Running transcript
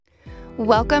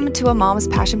Welcome to A Mom's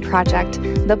Passion Project,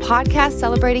 the podcast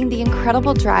celebrating the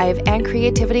incredible drive and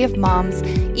creativity of moms,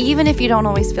 even if you don't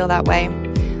always feel that way.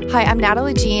 Hi, I'm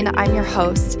Natalie Jean. I'm your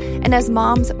host. And as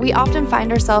moms, we often find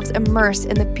ourselves immersed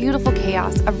in the beautiful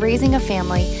chaos of raising a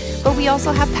family, but we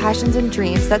also have passions and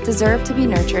dreams that deserve to be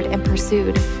nurtured and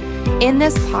pursued. In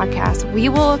this podcast, we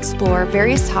will explore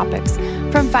various topics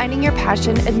from finding your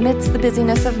passion amidst the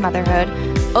busyness of motherhood,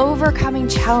 overcoming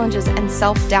challenges and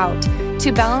self-doubt,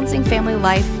 to balancing family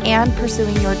life and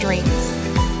pursuing your dreams.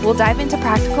 We'll dive into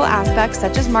practical aspects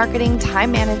such as marketing,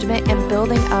 time management, and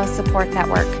building a support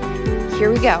network.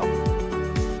 Here we go.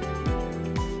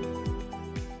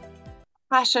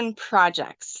 Passion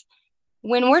projects.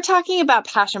 When we're talking about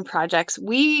passion projects,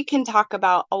 we can talk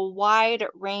about a wide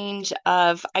range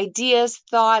of ideas,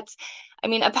 thoughts.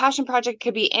 A passion project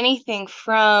could be anything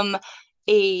from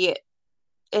a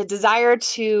desire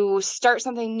to start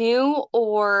something new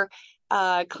or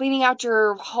cleaning out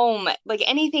your home. Like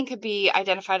anything could be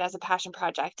identified as a passion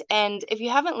project. And if you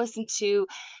haven't listened to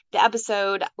the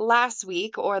episode last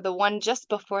week or the one just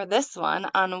before this one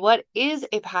on what is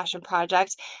a passion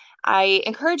project, I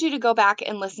encourage you to go back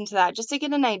and listen to that just to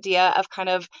get an idea of kind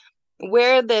of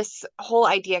where this whole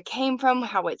idea came from,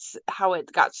 how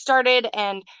it got started,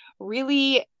 and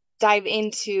really dive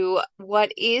into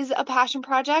what is a passion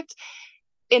project.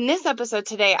 In this episode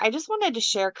today, I just wanted to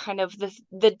share kind of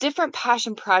the different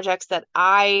passion projects that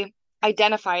I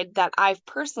identified that I've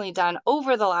personally done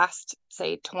over the last,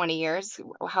 say, 20 years,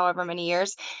 however many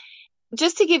years,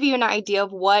 just to give you an idea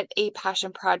of what a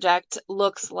passion project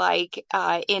looks like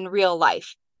in real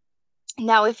life.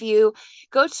 Now, if you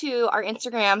go to our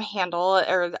Instagram handle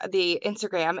or the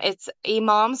Instagram, it's A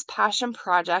Mom's Passion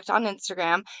Project on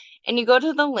Instagram, and you go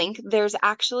to the link, there's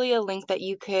actually a link that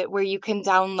where you can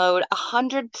download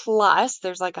 100 plus,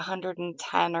 there's like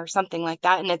 110 or something like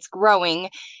that, and it's growing,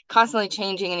 constantly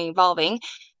changing and evolving.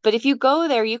 But if you go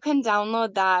there, you can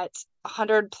download that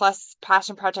 100 plus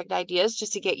passion project ideas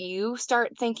just to get you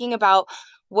start thinking about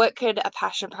what could a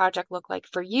passion project look like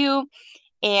for you.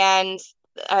 And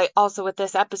also with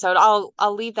this episode,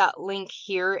 I'll leave that link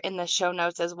here in the show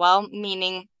notes as well,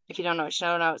 meaning if you don't know what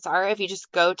show notes are, if you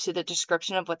just go to the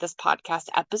description of what this podcast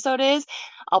episode is,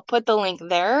 I'll put the link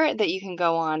there that you can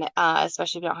go on,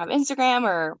 especially if you don't have Instagram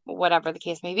or whatever the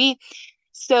case may be.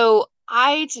 So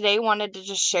I today wanted to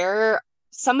just share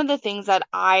some of the things that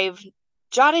I've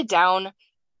jotted down.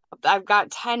 I've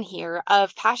got 10 here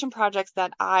of passion projects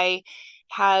that I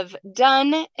have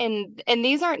done, and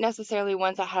these aren't necessarily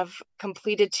ones that have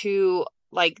completed to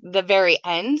like the very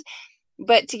end,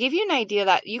 but to give you an idea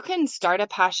that you can start a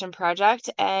passion project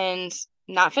and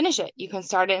not finish it. You can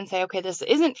start it and say, okay, this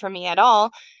isn't for me at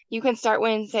all. You can start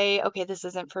one and say, okay, this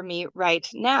isn't for me right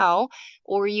now.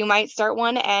 Or you might start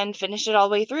one and finish it all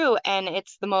the way through, and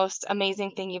it's the most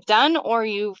amazing thing you've done, or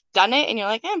you've done it and you're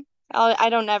like, I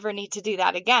don't ever need to do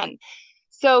that again.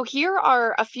 So here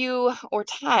are a few or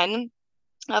 10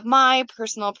 of my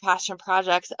personal passion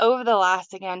projects over the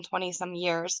last, again, 20 some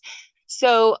years.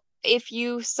 So if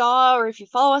you saw, or if you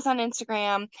follow us on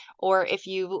Instagram, or if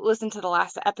you listened to the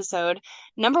last episode,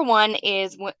 number one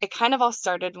is it kind of all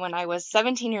started when I was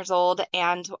 17 years old,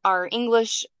 and our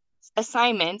English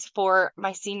assignment for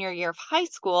my senior year of high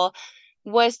school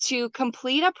was to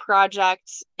complete a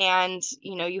project. And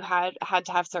you had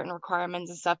to have certain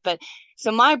requirements and stuff, but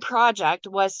so my project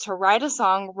was to write a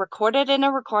song, record it in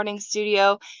a recording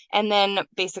studio, and then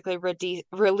basically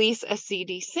release a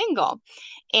CD single.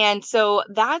 And so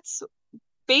that's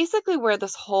basically where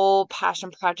this whole passion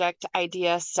project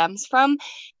idea stems from.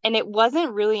 And it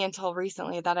wasn't really until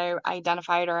recently that I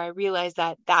identified, or I realized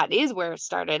that that is where it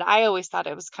started. I always thought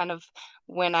it was kind of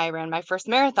when I ran my first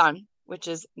marathon, which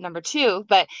is number 2,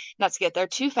 but not to get there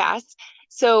too fast.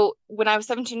 So when I was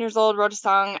 17 years old, wrote a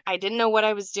song, I didn't know what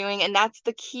I was doing. And that's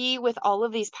the key with all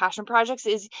of these passion projects,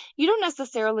 is you don't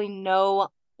necessarily know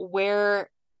where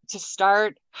to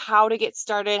start, how to get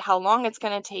started, how long it's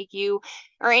going to take you,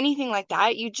 or anything like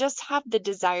that. You just have the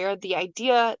desire, the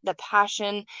idea, the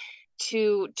passion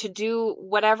to do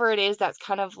whatever it is that's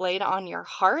kind of laid on your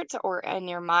heart or in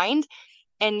your mind.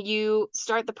 And you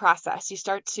start the process. You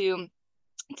start to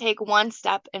take one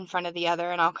step in front of the other.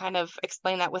 And I'll kind of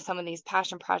explain that with some of these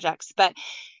passion projects. But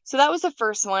so that was the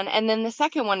first one. And then the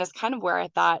second one is kind of where I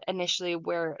thought initially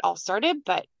where it all started,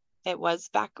 but it was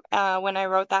back when I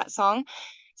wrote that song.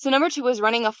 So number 2 was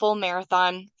running a full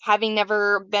marathon, having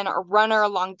never been a runner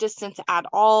long distance at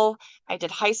all. I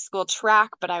did high school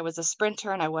track, but I was a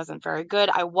sprinter and I wasn't very good.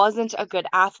 I wasn't a good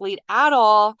athlete at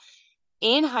all.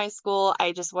 In high school,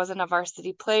 I just wasn't a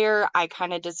varsity player. I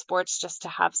kind of did sports just to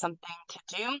have something to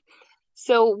do.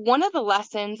 So one of the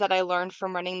lessons that I learned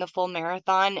from running the full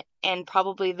marathon, and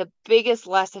probably the biggest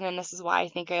lesson, and this is why I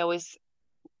think I always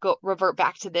go revert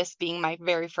back to this being my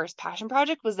very first passion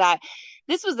project, was that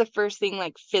this was the first thing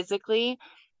like physically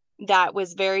that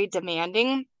was very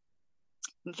demanding,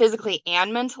 physically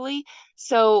and mentally.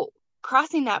 So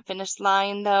crossing that finish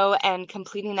line though and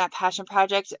completing that passion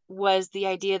project was the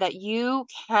idea that you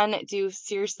can do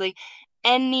seriously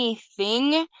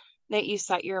anything that you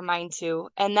set your mind to.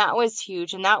 And that was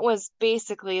huge. And that was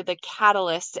basically the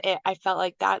catalyst. I felt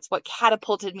like that's what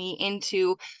catapulted me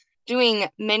into doing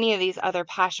many of these other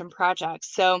passion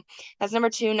projects. So that's number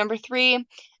two. Number three,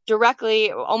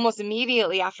 directly, almost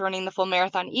immediately after running the full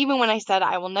marathon, even when I said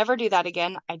I will never do that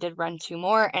again, I did run two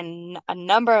more and a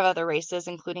number of other races,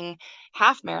 including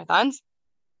half marathons.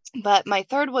 But my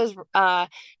third was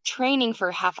training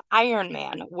for half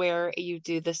Ironman, where you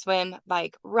do the swim,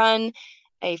 bike, run.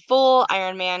 A full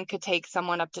Ironman could take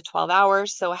someone up to 12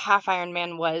 hours. So a half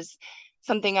Ironman was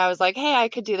something I was like, hey, I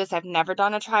could do this. I've never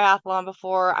done a triathlon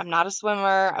before. I'm not a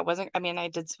swimmer. I mean, I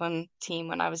did swim team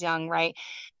when I was young, right?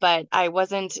 But I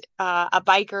wasn't a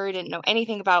biker, didn't know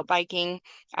anything about biking.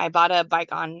 I bought a bike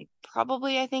on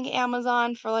probably, I think,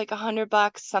 Amazon for like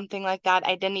 $100, something like that.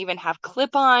 I didn't even have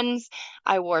clip-ons.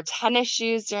 I wore tennis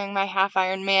shoes during my half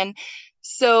Ironman.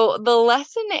 So the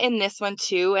lesson in this one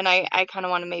too, and I kind of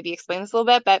want to maybe explain this a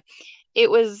little bit, but it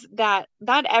was that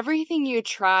not everything you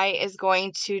try is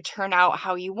going to turn out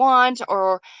how you want,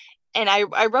 and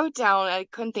I wrote down, I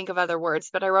couldn't think of other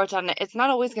words, but I wrote down it's not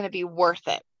always going to be worth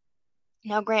it.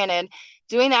 Now, granted,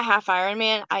 doing that half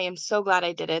Ironman, I am so glad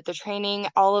I did it. The training,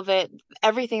 all of it,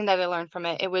 everything that I learned from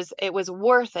it, it was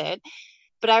worth it.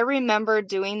 But I remember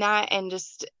doing that and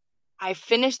just I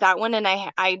finished that one and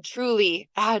I truly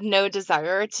had no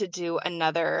desire to do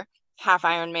another half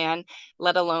Ironman,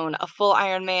 let alone a full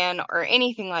Ironman or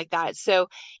anything like that. So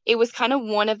it was kind of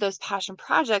one of those passion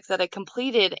projects that I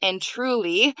completed and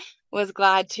truly was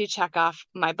glad to check off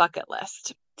my bucket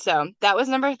list. So that was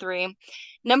number three.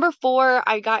 Number four,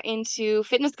 I got into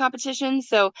fitness competitions.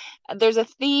 So there's a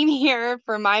theme here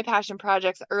for my passion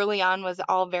projects. Early on was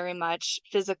all very much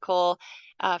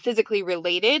physically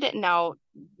related. Now,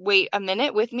 wait a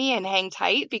minute with me and hang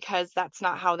tight because that's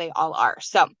not how they all are.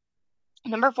 So,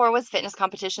 number four was fitness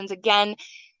competitions. Again,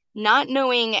 not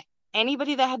knowing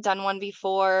anybody that had done one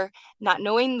before, not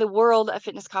knowing the world of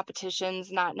fitness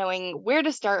competitions, not knowing where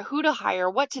to start, who to hire,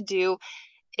 what to do.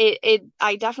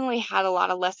 I definitely had a lot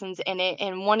of lessons in it.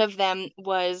 And one of them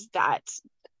was that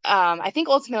I think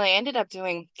ultimately I ended up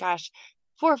doing, gosh,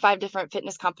 4 or 5 different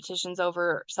fitness competitions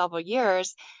over several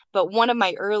years. But one of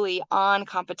my early on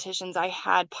competitions, I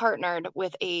had partnered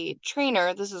with a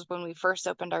trainer. This is when we first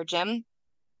opened our gym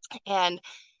and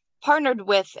partnered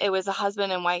with, it was a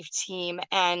husband and wife team.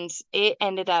 And it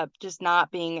ended up just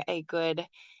not being a good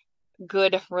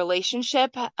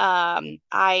relationship.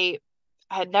 I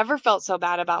had never felt so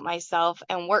bad about myself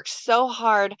and worked so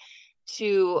hard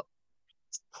to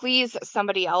please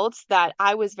somebody else that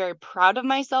I was very proud of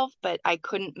myself, but I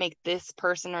couldn't make this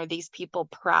person or these people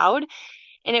proud.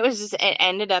 And it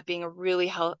ended up being a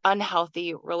really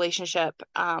unhealthy relationship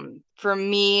for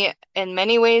me in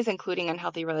many ways, including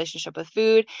unhealthy relationship with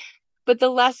food. But the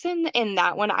lesson in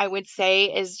that one, I would say,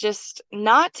 is just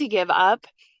not to give up.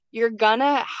 You're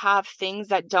gonna have things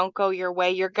that don't go your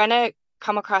way. You're gonna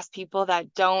come across people that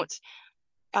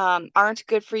aren't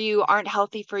good for you, aren't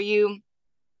healthy for you.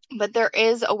 But there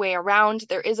is a way around.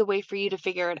 There is a way for you to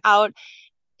figure it out.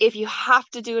 If you have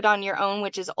to do it on your own,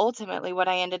 which is ultimately what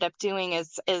I ended up doing,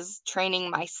 is training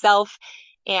myself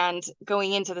and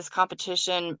going into this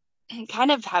competition,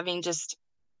 kind of having just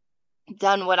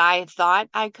done what I thought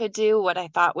I could do, what I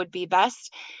thought would be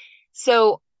best.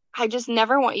 So I just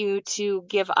never want you to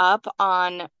give up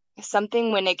on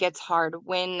something when it gets hard,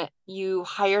 when you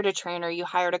hired a trainer, you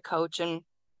hired a coach, and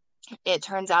it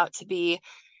turns out to be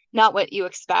not what you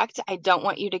expect. I don't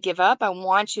want you to give up. I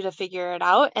want you to figure it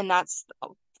out. And that's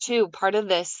too part of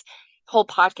this whole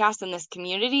podcast and this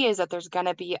community is that there's going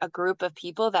to be a group of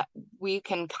people that we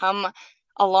can come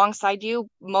alongside you.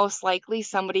 Most likely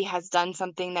somebody has done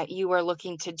something that you are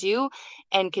looking to do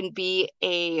and can be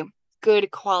a good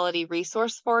quality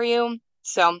resource for you.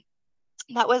 So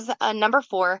that was number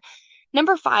four.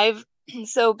 Number five,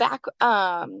 so back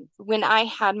when I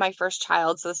had my first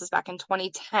child, so this is back in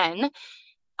 2010,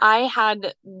 I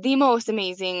had the most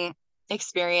amazing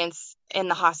experience in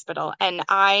the hospital, and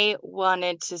I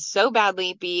wanted to so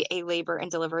badly be a labor and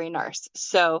delivery nurse.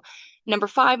 So, number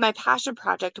five, my passion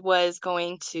project was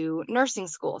going to nursing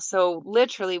school. So,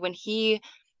 literally,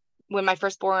 when my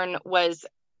firstborn was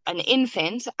an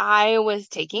infant, I was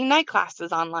taking night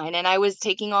classes online and I was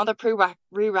taking all the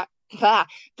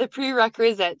the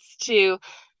prerequisites to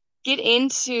get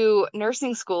into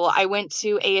nursing school. I went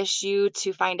to ASU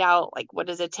to find out like what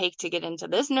does it take to get into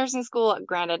this nursing school.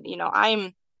 Granted,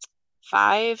 I'm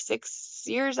 5, 6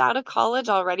 years out of college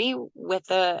already with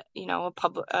a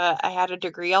public. I had a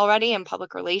degree already in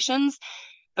public relations,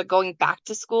 but going back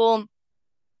to school.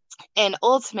 And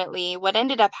ultimately, what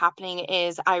ended up happening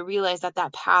is I realized that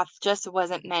that path just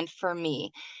wasn't meant for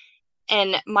me.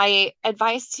 And my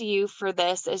advice to you for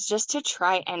this is just to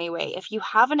try anyway. If you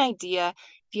have an idea,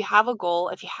 if you have a goal,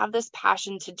 if you have this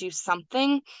passion to do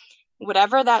something,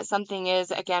 whatever that something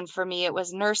is, again, for me, it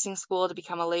was nursing school to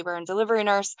become a labor and delivery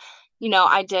nurse.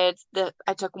 I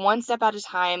took one step at a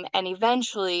time, and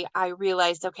eventually I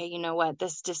realized, okay, you know what,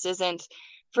 this just isn't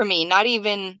for me.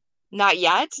 Not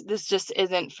yet. This just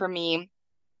isn't for me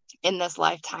in this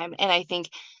lifetime. And I think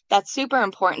that's super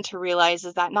important to realize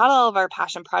is that not all of our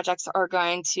passion projects are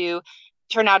going to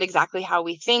turn out exactly how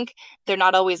we think. They're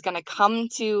not always going to come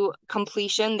to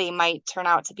completion. They might turn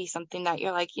out to be something that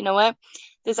you're like, you know what,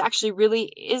 this actually really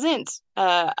isn't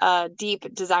a deep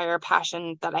desire or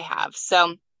passion that I have.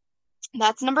 So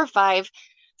that's number 5.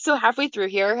 So halfway through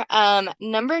here,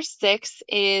 number 6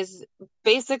 is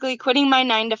basically quitting my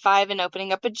 9 to 5 and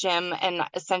opening up a gym and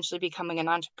essentially becoming an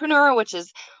entrepreneur, which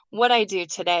is what I do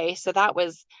today. So that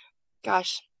was,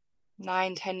 gosh,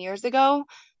 9, 10 years ago,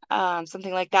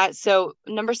 something like that. So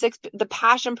number 6, the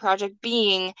passion project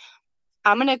being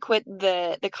I'm going to quit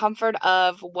the comfort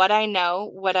of what I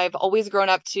know, what I've always grown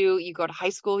up to. You go to high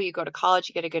school, you go to college,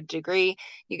 you get a good degree,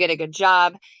 you get a good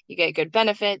job, you get good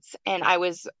benefits, and I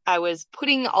was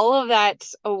putting all of that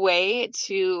away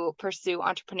to pursue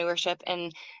entrepreneurship,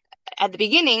 and at the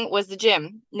beginning was the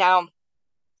gym. Now,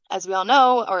 as we all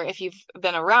know, or if you've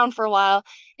been around for a while,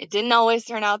 it didn't always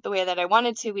turn out the way that I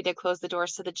wanted to. We did close the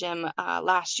doors to the gym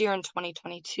last year in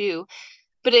 2022,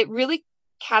 but it really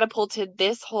catapulted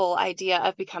this whole idea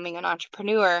of becoming an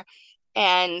entrepreneur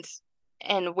and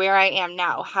where I am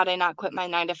now. Had I not quit my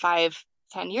 9 to 5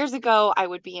 10 years ago, I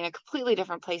would be in a completely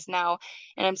different place now.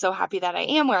 And I'm so happy that I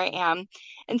am where I am.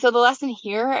 And so the lesson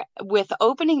here with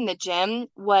opening the gym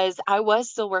was I was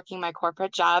still working my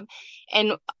corporate job.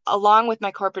 And along with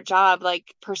my corporate job,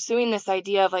 like pursuing this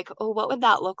idea of like, oh, what would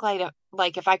that look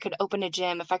like if I could open a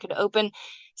gym, if I could open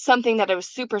something that I was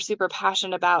super, super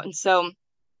passionate about. And so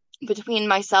between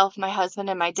myself, my husband,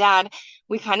 and my dad,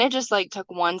 we kind of just like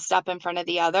took one step in front of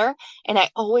the other. And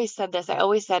I always said this, I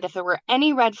always said if there were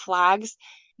any red flags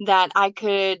that I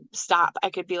could stop, I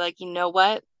could be like, you know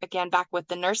what? Again, back with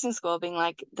the nursing school, being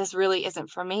like, this really isn't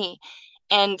for me.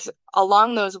 And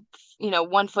along those,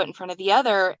 one foot in front of the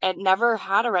other, it never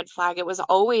had a red flag. It was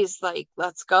always like,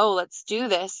 let's go, let's do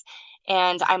this.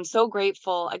 And I'm so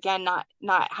grateful, again,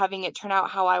 not having it turn out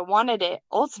how I wanted it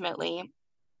ultimately.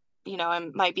 I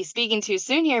might be speaking too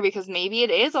soon here because maybe it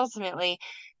is ultimately,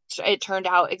 it turned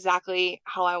out exactly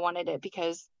how I wanted it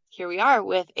because here we are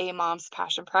with a mom's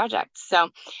passion project. So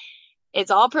it's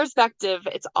all perspective.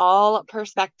 It's all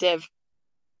perspective.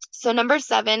 So number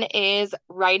 7 is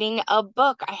writing a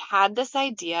book. I had this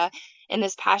idea and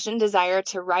this passion desire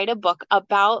to write a book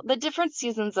about the different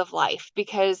seasons of life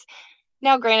because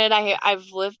now, granted, I've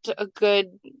lived a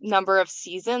good number of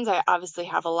seasons. I obviously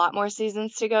have a lot more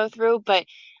seasons to go through, but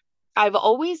I've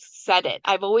always said it.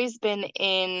 I've always been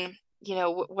in,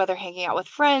 whether hanging out with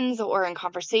friends or in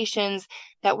conversations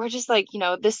that we're just like,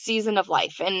 this season of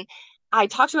life. And I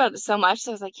talked about it so much.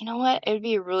 So I was like, you know what? It would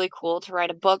be really cool to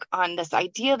write a book on this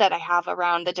idea that I have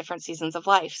around the different seasons of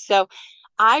life. So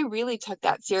I really took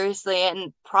that seriously.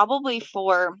 And probably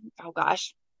for, oh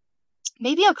gosh,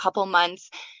 maybe a couple months,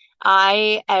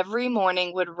 I every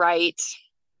morning would write,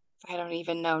 I don't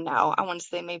even know now. I want to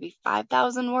say maybe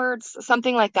 5,000 words,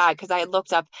 something like that. Cause I had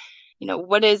looked up,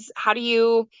 how do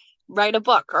you write a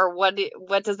book or what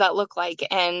does that look like?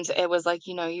 And it was like,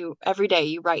 you every day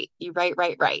you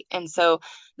write. And so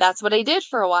that's what I did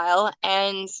for a while.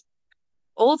 And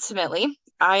ultimately,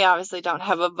 I obviously don't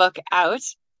have a book out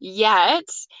yet.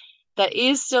 That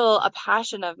is still a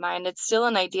passion of mine. It's still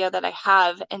an idea that I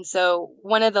have. And so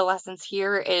one of the lessons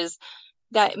here is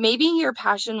that maybe your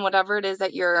passion, whatever it is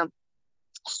that you're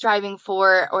striving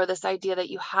for or this idea that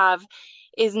you have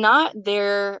is not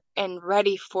there and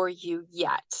ready for you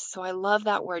yet. So I love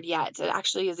that word yet. It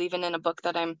actually is even in a book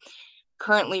that I'm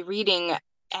currently reading,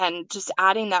 and just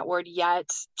adding that word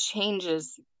yet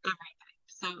changes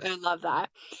everything. So I love that.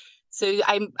 So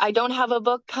I don't have a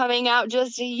book coming out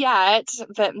just yet,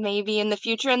 but maybe in the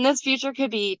future, and this future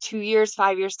could be 2 years,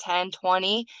 5 years, 10,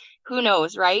 20, who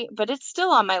knows, right? But it's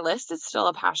still on my list. It's still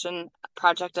a passion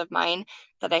project of mine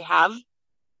that I have.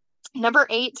 Number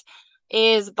 8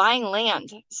 is buying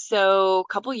land. So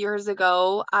a couple years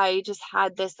ago, I just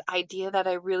had this idea that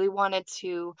I really wanted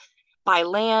to buy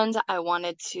land. I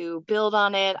wanted to build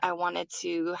on it. I wanted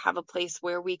to have a place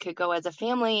where we could go as a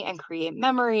family and create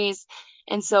memories.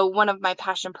 And so one of my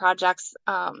passion projects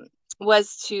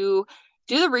was to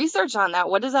do the research on that.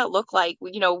 What does that look like?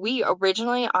 We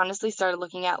originally honestly started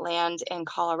looking at land in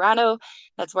Colorado.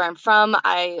 That's where I'm from.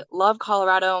 I love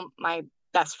Colorado. My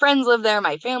best friends live there.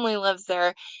 My family lives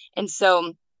there. And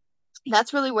so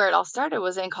that's really where it all started,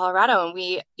 was in Colorado. And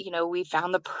we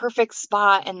found the perfect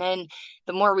spot. And then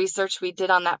the more research we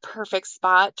did on that perfect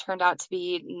spot turned out to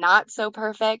be not so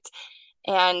perfect.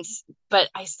 And but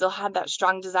I still had that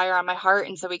strong desire on my heart.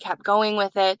 And so we kept going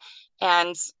with it.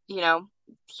 And,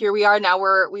 here we are now.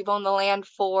 We've owned the land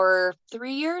for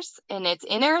 3 years, and it's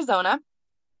in Arizona.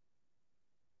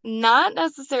 Not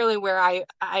necessarily where I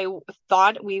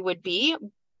thought we would be,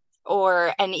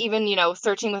 and even,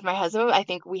 searching with my husband, I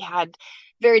think we had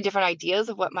very different ideas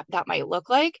of what that might look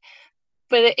like.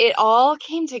 But it all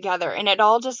came together, and it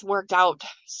all just worked out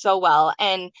so well.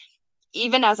 And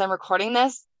even as I'm recording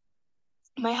this,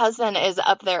 my husband is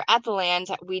up there at the land.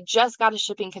 We just got a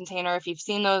shipping container. If you've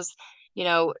seen those,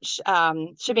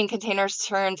 shipping containers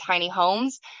turn tiny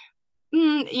homes,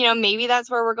 maybe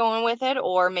that's where we're going with it,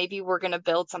 or maybe we're going to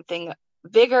build something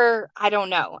bigger. I don't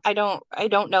know. I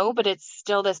don't know, but it's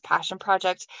still this passion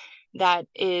project that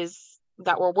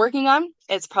we're working on.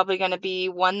 It's probably going to be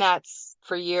one that's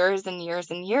for years and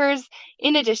years and years,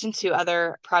 in addition to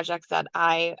other projects that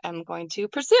I am going to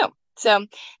pursue. So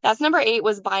that's number 8,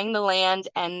 was buying the land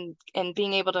and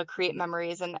being able to create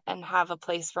memories and have a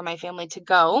place for my family to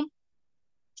go.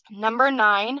 Number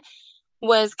 9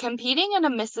 was competing in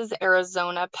a Mrs.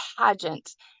 Arizona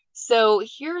pageant. So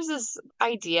here's this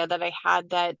idea that I had,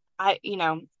 that I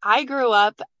grew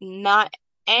up not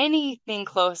anything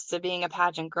close to being a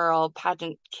pageant girl,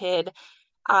 pageant kid.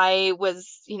 I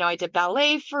did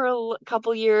ballet for a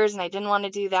couple years, and I didn't want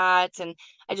to do that. And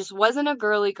I just wasn't a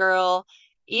girly girl.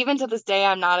 Even to this day,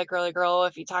 I'm not a girly girl.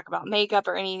 If you talk about makeup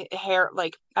or any hair,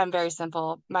 like, I'm very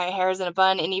simple. My hair is in a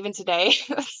bun. And even today,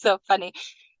 it's so funny.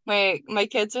 My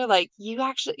kids are like,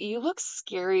 you look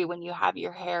scary when you have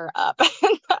your hair up.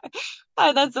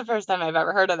 That's the first time I've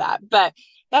ever heard of that. But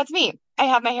that's me. I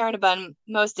have my hair in a bun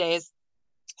most days,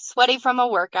 sweaty from a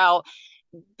workout.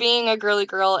 Being a girly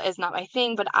girl is not my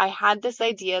thing, but I had this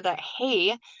idea that,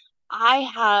 hey,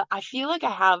 I feel like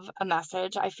I have a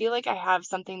message. I feel like I have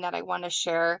something that I want to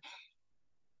share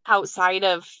outside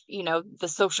of, the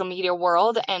social media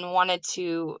world, and wanted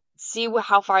to see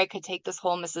how far I could take this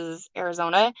whole Mrs.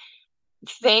 Arizona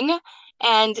thing.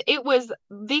 And it was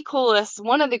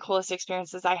one of the coolest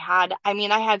experiences I had. I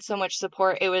mean, I had so much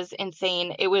support. It was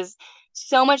insane. It was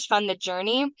so much fun, the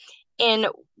journey. And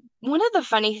one of the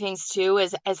funny things too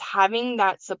is, as having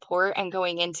that support and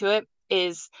going into it,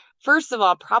 is, first of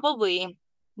all, probably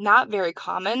not very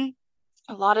common.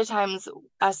 A lot of times,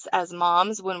 us as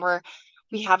moms, when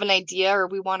we have an idea or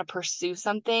we want to pursue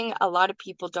something, a lot of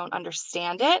people don't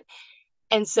understand it.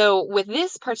 And so with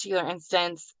this particular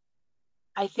instance,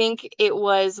 I think it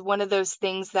was one of those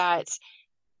things that,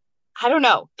 I don't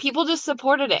know, people just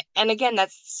supported it. And again,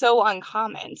 that's so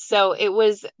uncommon. So it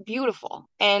was beautiful.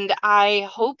 And I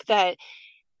hope that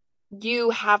you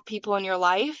have people in your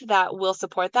life that will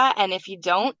support that. And if you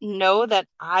don't, know that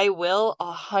I will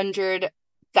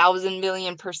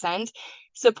 100,000,000,000%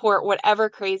 support whatever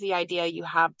crazy idea you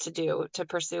have to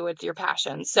pursue with your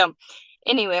passion. So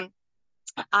anyway,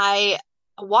 I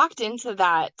walked into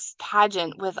that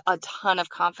pageant with a ton of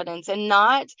confidence, and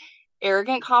not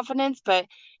arrogant confidence, but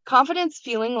confidence,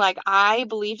 feeling like I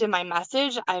believed in my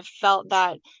message. I felt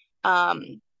that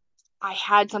I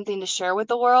had something to share with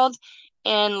the world.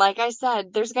 And like I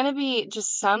said, there's going to be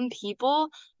just some people,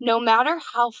 no matter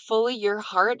how fully your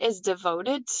heart is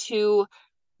devoted to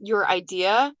your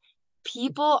idea,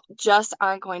 people just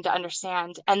aren't going to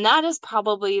understand. And that is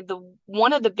probably the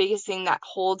one of the biggest thing that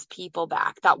holds people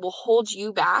back, that will hold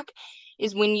you back,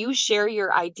 is when you share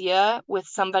your idea with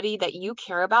somebody that you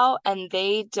care about and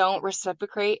they don't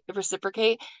reciprocate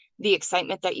the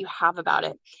excitement that you have about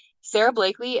it. Sara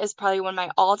Blakely is probably one of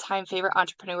my all-time favorite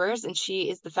entrepreneurs, and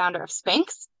she is the founder of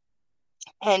Spanx.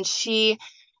 And she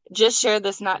just shared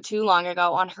this not too long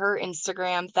ago on her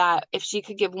Instagram, that if she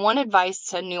could give one advice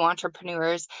to new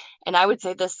entrepreneurs, and I would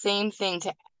say the same thing,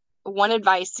 to one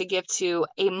advice to give to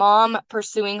a mom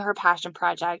pursuing her passion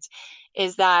project,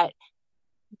 is that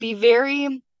be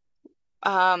very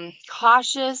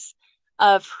cautious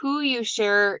of who you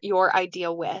share your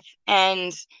idea with.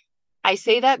 And I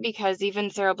say that because even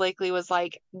Sara Blakely was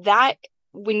like, that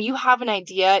when you have an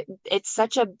idea, it's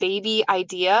such a baby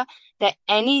idea that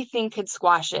anything could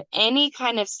squash it. Any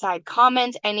kind of side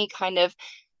comment, any kind of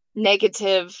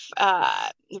negative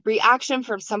reaction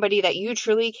from somebody that you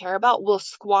truly care about will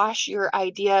squash your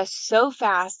idea so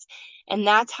fast. And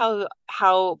that's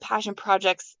how passion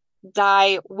projects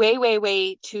die way, way,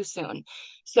 way too soon.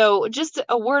 So just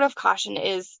a word of caution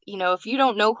is, if you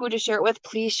don't know who to share it with,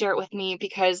 please share it with me,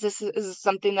 because this is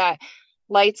something that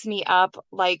lights me up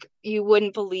like you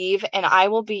wouldn't believe. And I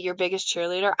will be your biggest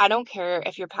cheerleader. I don't care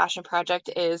if your passion project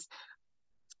is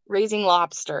raising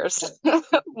lobsters,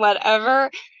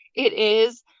 whatever it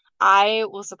is, I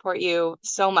will support you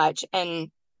so much.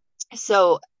 And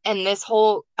this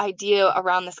whole idea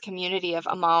around this community of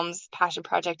a mom's passion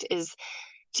project is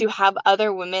to have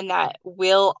other women that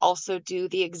will also do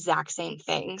the exact same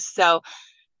thing. So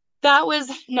that was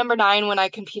number 9 when I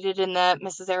competed in the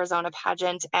Mrs. Arizona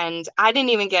pageant, and I didn't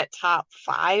even get top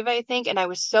 5, I think. And I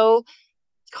was so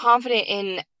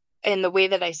confident in the way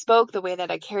that I spoke, the way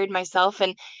that I carried myself,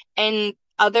 and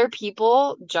other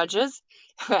people, judges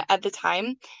at the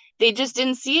time, they just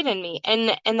didn't see it in me.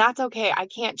 And that's okay. I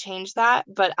can't change that,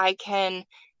 but I can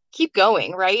keep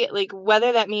going, right? Like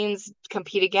whether that means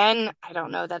compete again, I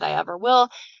don't know that I ever will,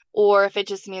 or if it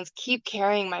just means keep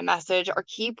carrying my message, or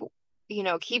keep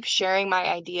sharing my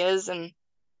ideas, and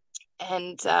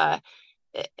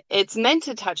it's meant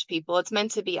to touch people. It's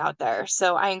meant to be out there.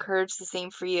 So I encourage the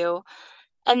same for you.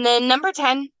 And then number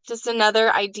 10, just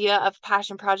another idea of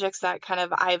passion projects that kind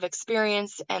of I've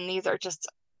experienced, and these are just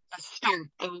a start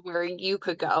of where you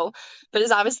could go, but is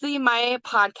obviously my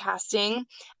podcasting.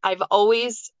 I've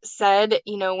always said,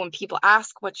 when people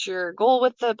ask what's your goal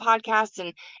with the podcast,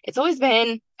 and it's always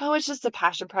been, oh, it's just a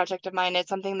passion project of mine. It's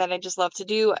something that I just love to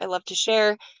do. I love to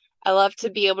share. I love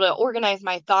to be able to organize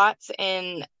my thoughts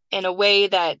in a way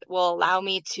that will allow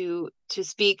me to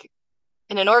speak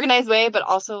in an organized way, but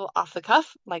also off the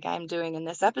cuff, like I'm doing in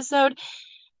this episode.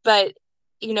 But,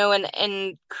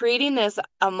 and creating this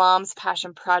a mom's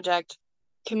passion project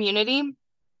community,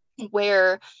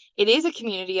 where it is a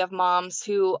community of moms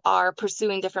who are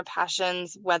pursuing different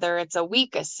passions, whether it's a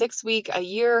week, a 6 week, a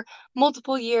year,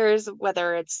 multiple years,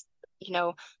 whether it's,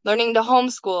 learning to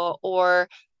homeschool, or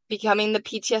becoming the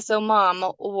PTSO mom,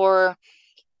 or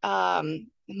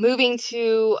moving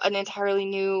to an entirely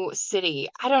new city.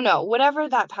 I don't know, whatever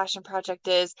that passion project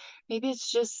is. Maybe it's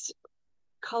just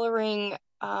coloring,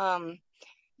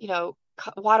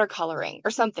 watercoloring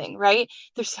or something, right?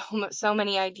 There's so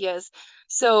many ideas.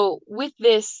 So with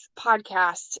this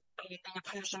podcast, a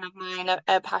passion of mine,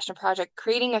 a passion project,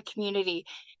 creating a community,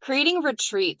 creating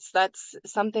retreats, that's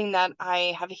something that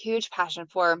I have a huge passion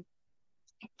for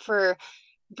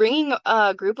bringing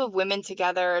a group of women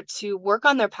together to work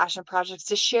on their passion projects,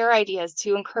 to share ideas,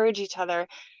 to encourage each other,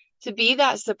 to be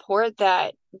that support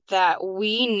that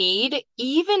we need,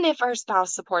 even if our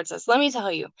spouse supports us. Let me tell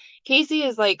you, Casey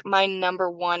is like my number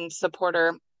one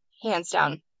supporter, hands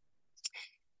down.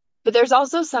 But there's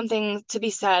also something to be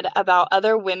said about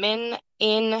other women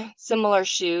in similar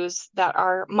shoes that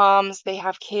are moms, they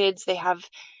have kids, they have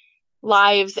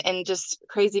lives and just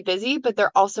crazy busy, but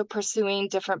they're also pursuing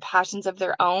different passions of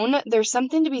their own. There's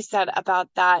something to be said about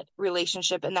that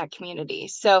relationship in that community.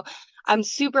 So I'm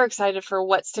super excited for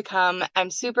what's to come. I'm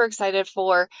super excited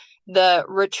for the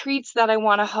retreats that I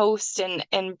want to host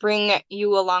and bring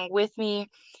you along with me.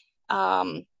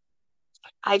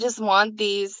 I just want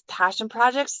these passion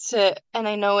projects to, and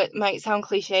I know it might sound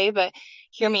cliche, but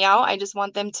hear me out. I just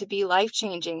want them to be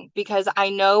life-changing, because I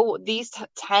know these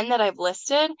 10 that I've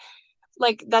listed,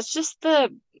 like that's just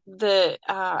the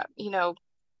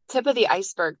tip of the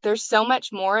iceberg. There's so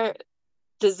much more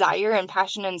desire and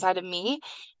passion inside of me,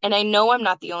 and I know I'm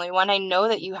not the only one. I know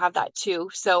that you have that too.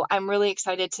 So I'm really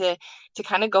excited to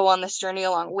kind of go on this journey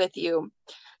along with you.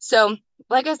 So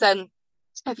like I said,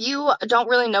 if you don't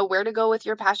really know where to go with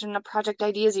your passion project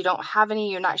ideas, you don't have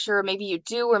any, you're not sure, maybe you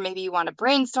do, or maybe you want to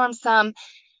brainstorm some,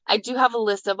 I do have a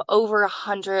list of over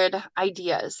 100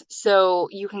 ideas. So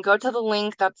you can go to the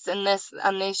link that's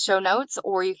on these show notes,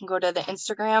 or you can go to the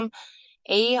Instagram,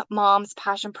 A Mom's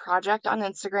Passion Project on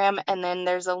Instagram, and then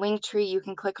there's a link tree you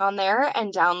can click on there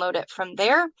and download it from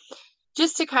there,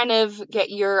 just to kind of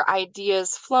get your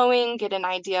ideas flowing, get an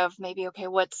idea of maybe, okay,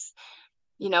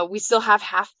 we still have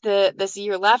half this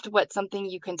year left. What's something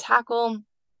you can tackle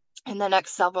in the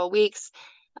next several weeks,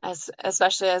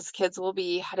 especially as kids will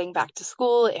be heading back to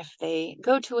school, if they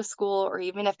go to a school, or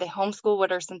even if they homeschool,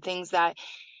 what are some things that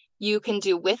you can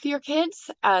do with your kids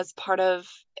as part of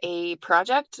a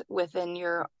project within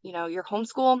your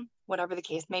homeschool, whatever the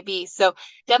case may be. So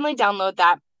definitely download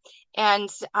that. And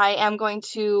I am going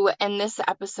to end this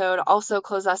episode, also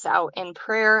close us out in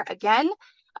prayer again.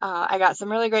 I got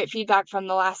some really great feedback from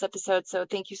the last episode, so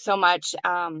thank you so much.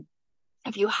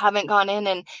 If you haven't gone in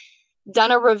and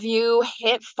done a review,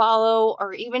 hit follow,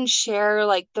 or even share,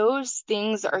 like those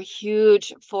things are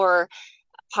huge for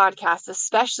podcasts,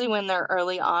 especially when they're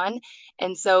early on.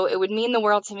 And so it would mean the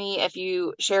world to me if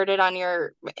you shared it on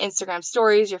your Instagram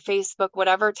stories, your Facebook,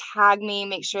 whatever, tag me,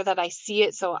 make sure that I see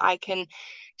it so I can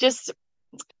just,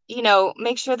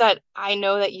 make sure that I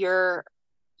know that you're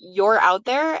out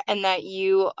there and that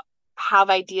you have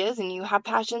ideas and you have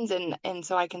passions, and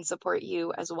so I can support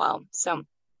you as well. So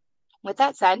with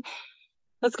that said,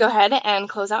 let's go ahead and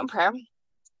close out in prayer.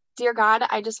 Dear God,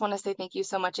 I just want to say thank you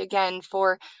so much again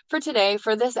for today,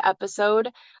 for this episode.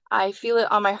 I feel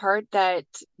it on my heart that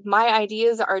my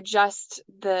ideas are just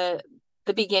the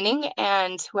beginning,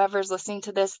 and whoever's listening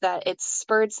to this, that it's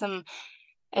spurred some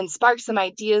and sparked some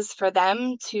ideas for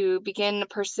them to begin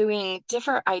pursuing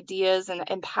different ideas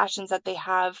and passions that they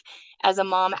have as a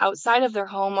mom outside of their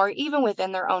home or even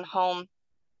within their own home.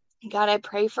 God, I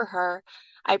pray for her.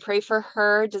 I pray for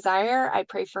her desire. I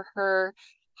pray for her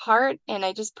heart. And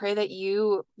I just pray that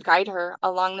you guide her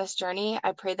along this journey.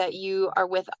 I pray that you are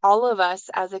with all of us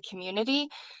as a community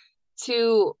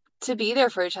to be there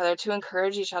for each other, to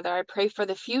encourage each other. I pray for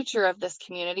the future of this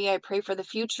community. I pray for the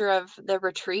future of the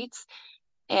retreats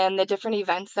and the different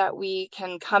events that we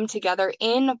can come together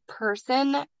in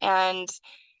person and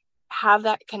have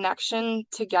that connection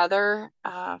together,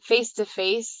 face to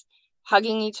face,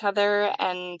 hugging each other,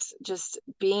 and just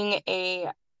being a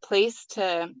place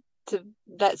that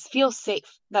feels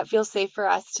safe for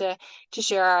us to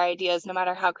share our ideas, no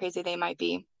matter how crazy they might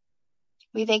be.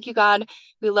 We thank you, God.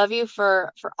 We love you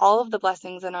for all of the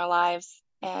blessings in our lives,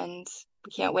 and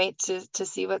we can't wait to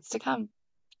see what's to come.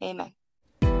 Amen.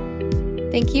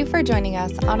 Thank you for joining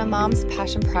us on A Mom's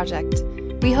Passion Project.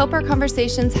 We hope our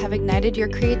conversations have ignited your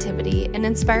creativity and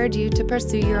inspired you to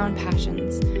pursue your own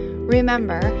passions.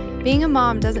 Remember, being a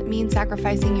mom doesn't mean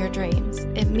sacrificing your dreams.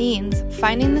 It means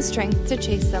finding the strength to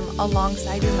chase them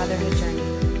alongside your motherhood journey.